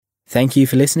Thank you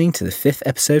for listening to the 5th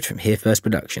episode from Here First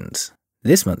Productions.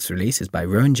 This month's release is by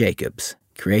Rowan Jacobs,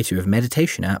 creator of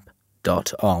meditation app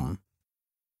 .om.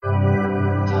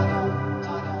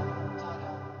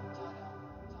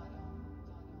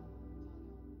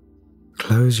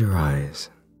 Close your eyes.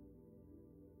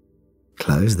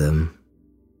 Close them.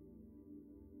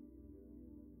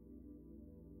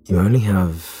 You only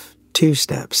have 2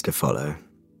 steps to follow.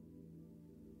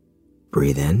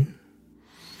 Breathe in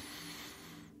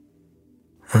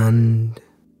and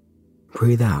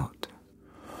breathe out.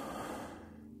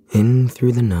 In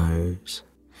through the nose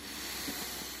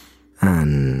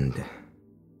and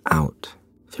out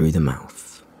through the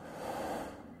mouth.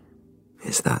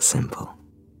 It's that simple.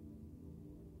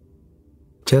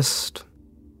 Just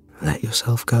let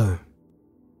yourself go.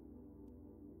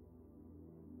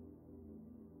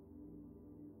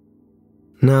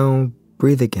 Now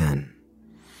breathe again.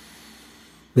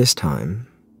 This time,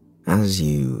 as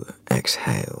you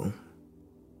exhale,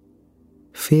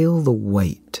 feel the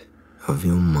weight of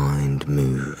your mind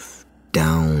move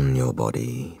down your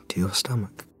body to your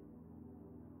stomach.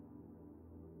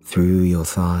 Through your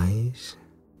thighs,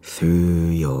 through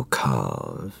your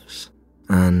calves,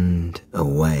 and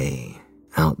away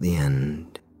out the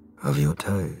end of your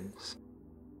toes.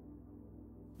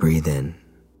 Breathe in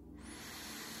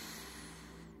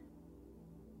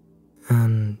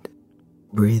and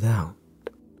breathe out.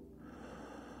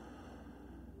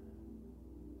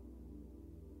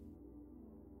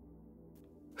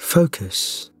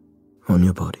 Focus on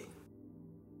your body.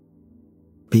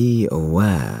 Be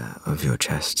aware of your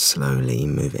chest slowly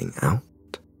moving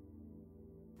out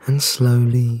and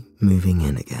slowly moving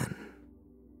in again.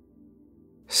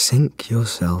 Sink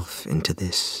yourself into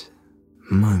this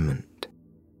moment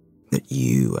that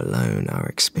you alone are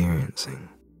experiencing.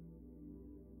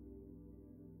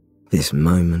 This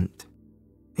moment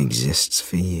exists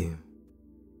for you.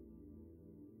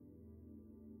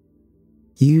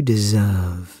 You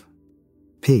deserve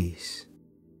peace.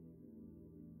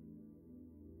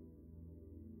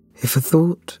 If a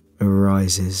thought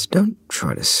arises, don't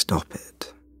try to stop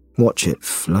it. Watch it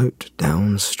float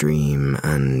downstream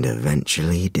and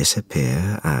eventually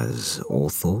disappear, as all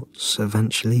thoughts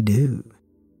eventually do.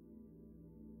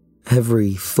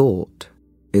 Every thought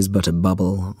is but a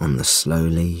bubble on the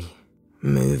slowly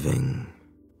moving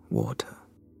water.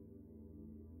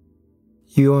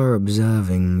 You are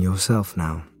observing yourself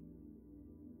now.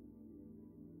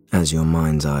 As your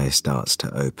mind's eye starts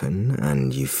to open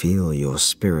and you feel your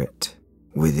spirit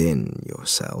within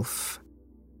yourself,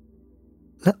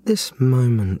 let this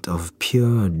moment of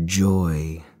pure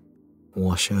joy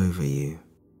wash over you.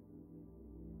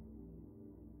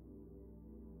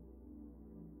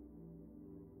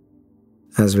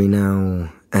 As we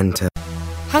now enter...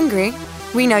 Hungry?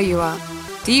 We know you are.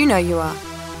 Do you know you are?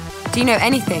 Do you know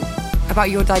anything about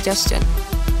your digestion?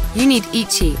 You need Eat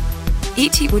Cheat.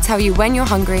 Eat Cheat will tell you when you're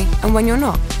hungry and when you're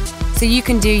not, so you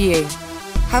can do you.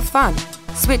 Have fun.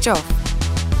 Switch off.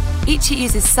 Eat Cheat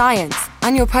uses science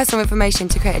and your personal information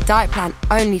to create a diet plan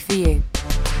only for you.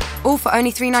 All for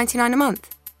only $3.99 a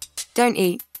month. Don't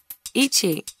eat. Eat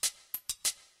Cheat.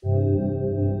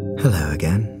 Hello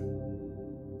again.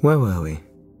 Where were we?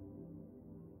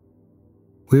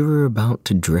 We were about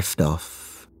to drift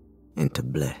off into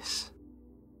bliss.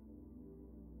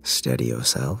 Steady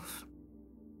yourself.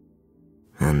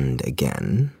 And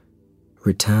again,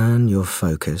 return your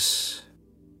focus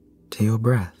to your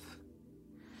breath.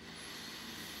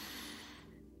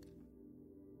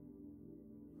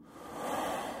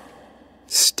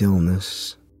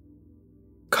 Stillness,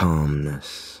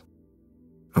 calmness,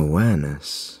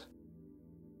 awareness,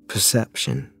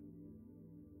 perception.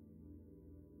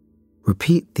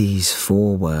 Repeat these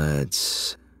 4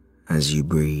 words as you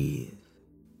breathe.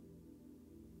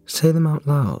 Say them out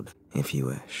loud if you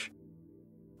wish,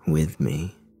 with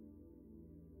me.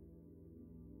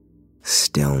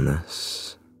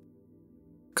 Stillness,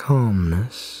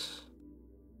 calmness,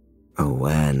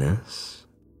 awareness,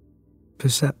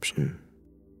 perception.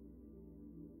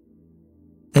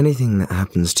 Anything that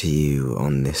happens to you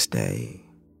on this day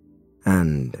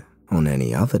and on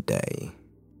any other day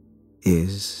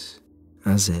is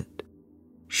as it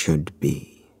should be.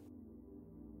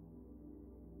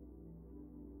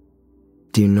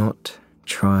 Do not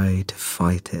try to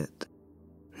fight it.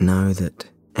 Know that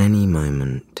any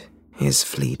moment is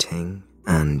fleeting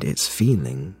and its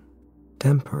feeling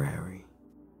temporary.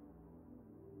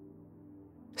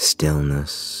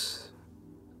 Stillness,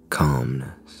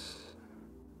 calmness,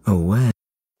 awareness.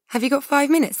 Have you got 5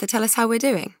 minutes to tell us how we're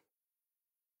doing?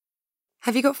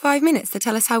 Have you got 5 minutes to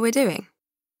tell us how we're doing?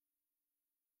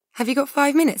 Have you got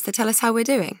 5 minutes to tell us how we're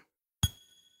doing?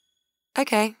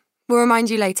 Okay, we'll remind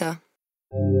you later.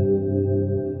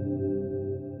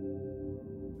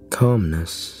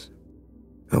 Calmness,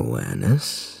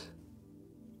 awareness,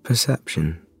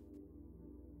 perception.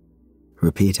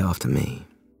 Repeat after me.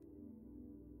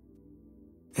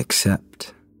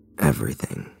 Accept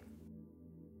everything.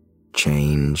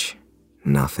 Change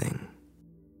nothing.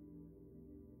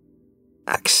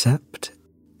 Accept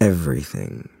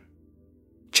everything.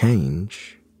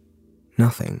 Change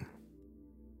nothing.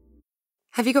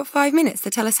 Have you got 5 minutes to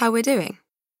tell us how we're doing?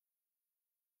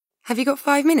 Have you got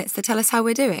 5 minutes to tell us how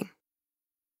we're doing?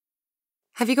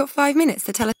 Have you got 5 minutes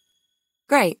to tell us?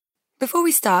 Great. Before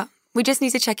we start, we just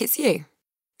need to check it's you.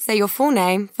 Say your full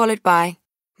name, followed by,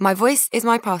 my voice is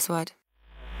my password.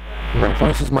 My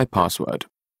voice is my password.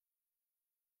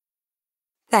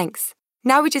 Thanks.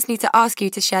 Now we just need to ask you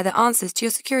to share the answers to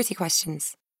your security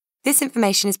questions. This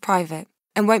information is private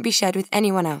and won't be shared with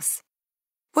anyone else.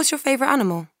 What's your favourite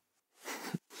animal?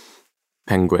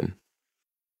 Penguin.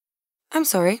 I'm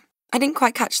sorry, I didn't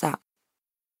quite catch that.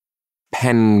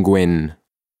 Penguin.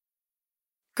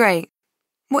 Great.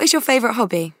 What is your favourite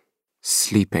hobby?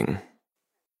 Sleeping.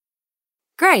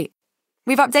 Great.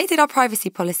 We've updated our privacy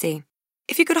policy.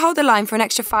 If you could hold the line for an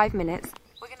extra 5 minutes,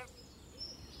 we're going to...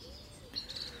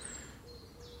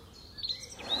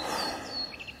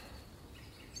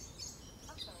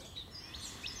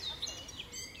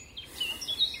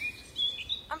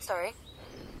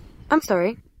 I'm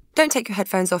sorry. Don't take your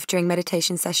headphones off during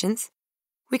meditation sessions.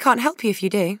 We can't help you if you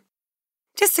do.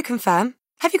 Just to confirm,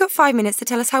 have you got 5 minutes to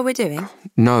tell us how we're doing?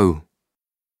 No.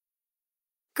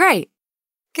 Great.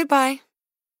 Goodbye.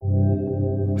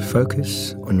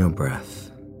 Focus on your breath.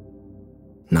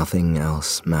 Nothing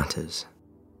else matters.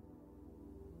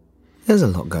 There's a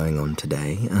lot going on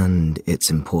today, and it's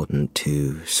important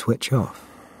to switch off.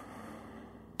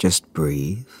 Just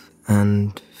breathe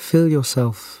and feel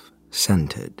yourself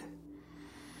centered.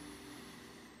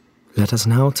 Let us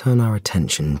now turn our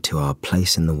attention to our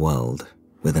place in the world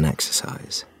with an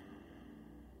exercise.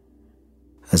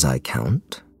 As I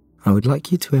count, I would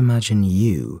like you to imagine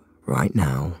you right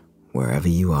now, wherever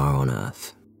you are on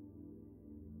Earth.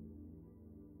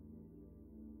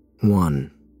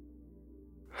 1.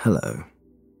 Hello.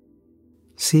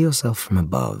 See yourself from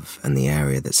above and the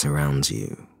area that surrounds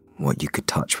you, what you could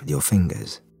touch with your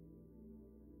fingers.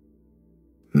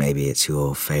 Maybe it's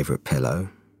your favorite pillow,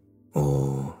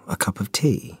 or a cup of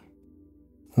tea,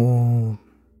 or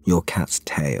your cat's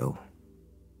tail.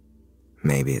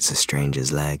 Maybe it's a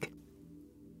stranger's leg.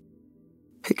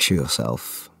 Picture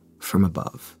yourself from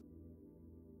above.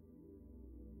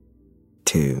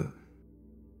 2.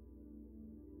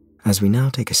 As we now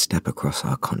take a step across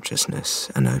our consciousness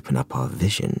and open up our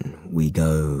vision, we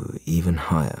go even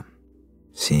higher,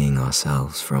 seeing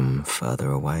ourselves from further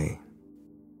away.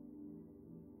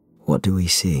 What do we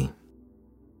see?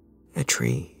 A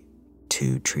tree,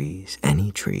 2 trees,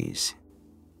 any trees,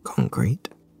 concrete?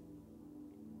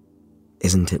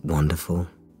 Isn't it wonderful?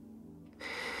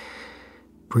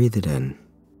 Breathe it in.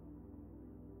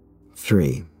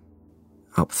 3.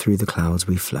 Up through the clouds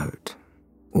we float,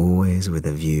 always with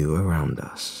a view around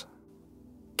us.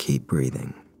 Keep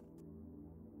breathing.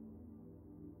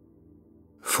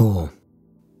 4.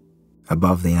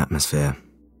 Above the atmosphere.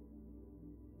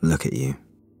 Look at you.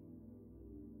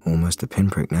 Almost a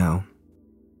pinprick now.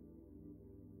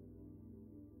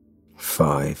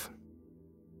 5.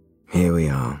 Here we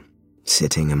are,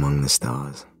 sitting among the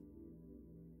stars.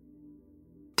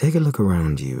 Take a look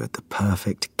around you at the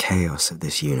perfect chaos of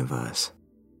this universe.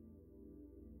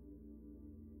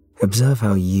 Observe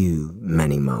how you,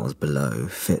 many miles below,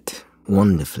 fit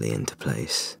wonderfully into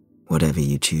place, whatever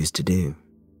you choose to do.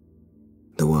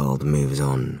 The world moves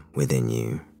on within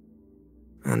you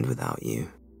and without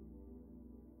you.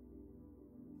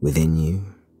 Within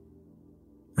you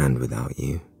and without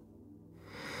you.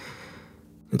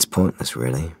 It's pointless,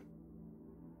 really,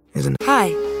 isn't it? Hi.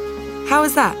 How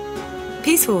was that?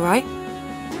 Peaceful, right?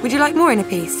 Would you like more in a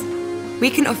piece? We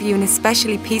can offer you an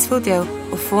especially peaceful deal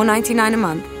of $4.99 a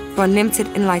month for unlimited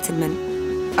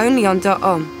enlightenment, only on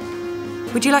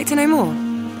 .om. Would you like to know more?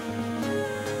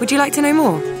 Would you like to know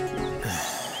more?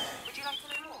 Would you like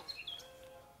to know more?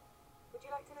 Would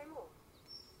you like to know more?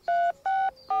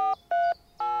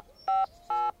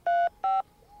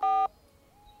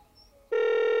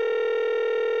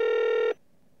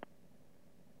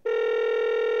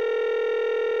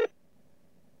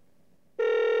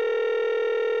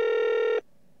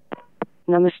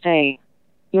 Namaste.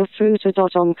 You're through to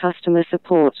 .om customer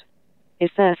support. Is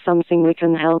there something we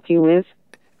can help you with?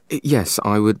 Yes,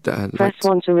 I would Press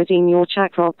 1 to redeem your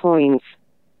chakra points.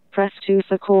 Press 2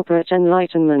 for corporate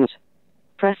enlightenment.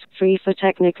 Press 3 for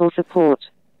technical support.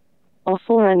 Or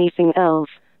for anything else,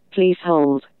 please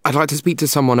hold. I'd like to speak to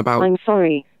someone about... I'm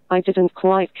sorry, I didn't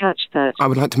quite catch that. I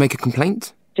would like to make a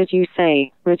complaint. Did you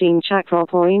say, redeem chakra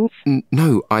points?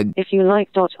 No, If you like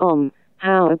 .om,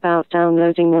 how about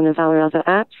downloading one of our other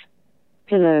apps?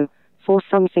 Pillow, for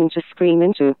something to scream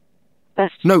into.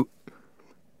 Best...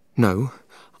 No,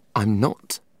 I'm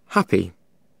not happy.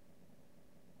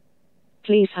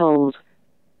 Please hold,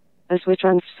 as we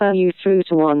transfer you through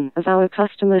to one of our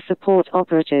customer support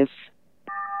operatives.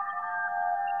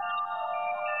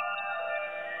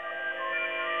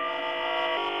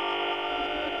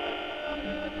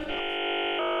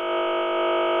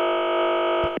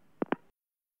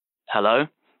 Hello?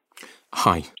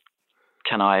 Hi.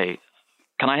 Can I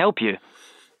help you?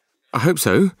 I hope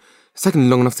so. It's taken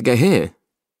long enough to get here.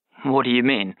 What do you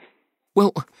mean?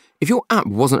 Well, if your app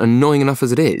wasn't annoying enough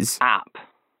as it is... App?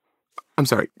 I'm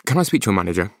sorry, can I speak to your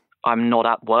manager? I'm not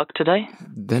at work today?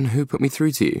 Then who put me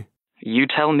through to you? You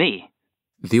tell me.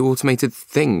 The automated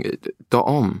thing,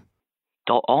 .om.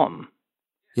 .om?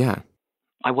 Yeah.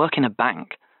 I work in a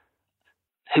bank.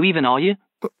 Who even are you?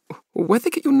 Where'd they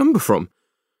get your number from?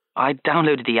 I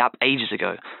downloaded the app ages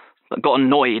ago, but got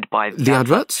annoyed by... The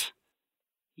adverts?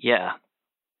 Yeah.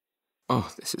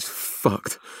 Oh, this is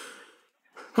fucked.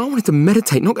 I wanted to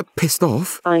meditate, not get pissed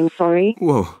off. I'm sorry?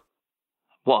 Whoa.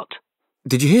 What?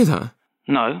 Did you hear that?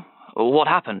 No. What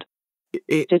happened?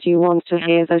 Did you want to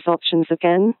hear those options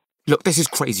again? Look, this is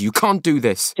crazy. You can't do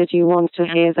this. Did you want to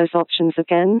hear those options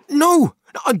again? No!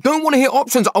 I don't want to hear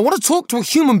options. I want to talk to a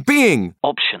human being.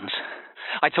 Options?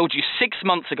 I told you 6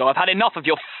 months ago I've had enough of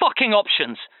your fucking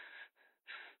options.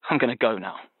 I'm gonna go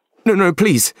now. No,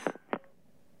 please.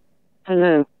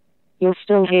 Hello. You're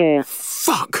still here.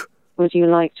 Fuck! Would you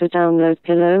like to download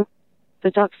Pillow?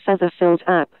 The duck feather-filled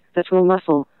app that will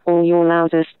muffle all your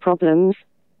loudest problems?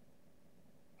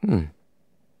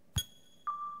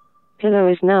 Pillow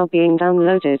is now being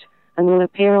downloaded and will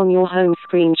appear on your home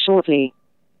screen shortly.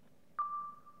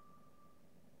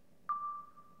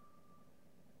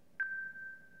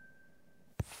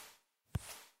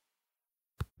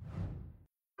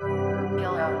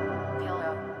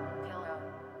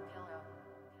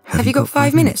 Have you got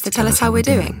 5 minutes to tell us how we're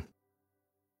doing?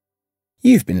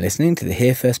 You've been listening to the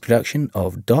Here First production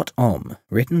of .om,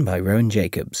 written by Rowan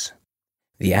Jacobs.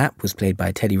 The app was played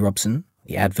by Teddy Robson,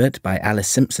 the advert by Alice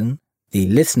Simpson, the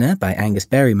listener by Angus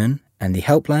Berryman, and the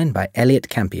helpline by Elliot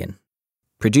Campion.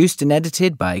 Produced and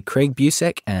edited by Craig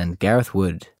Busek and Gareth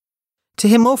Wood. To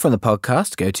hear more from the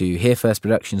podcast, go to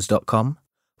hearefirstproductions.com,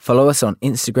 follow us on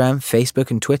Instagram,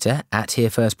 Facebook and Twitter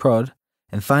 @HereFirstProd,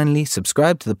 and finally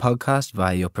subscribe to the podcast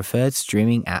via your preferred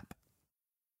streaming app.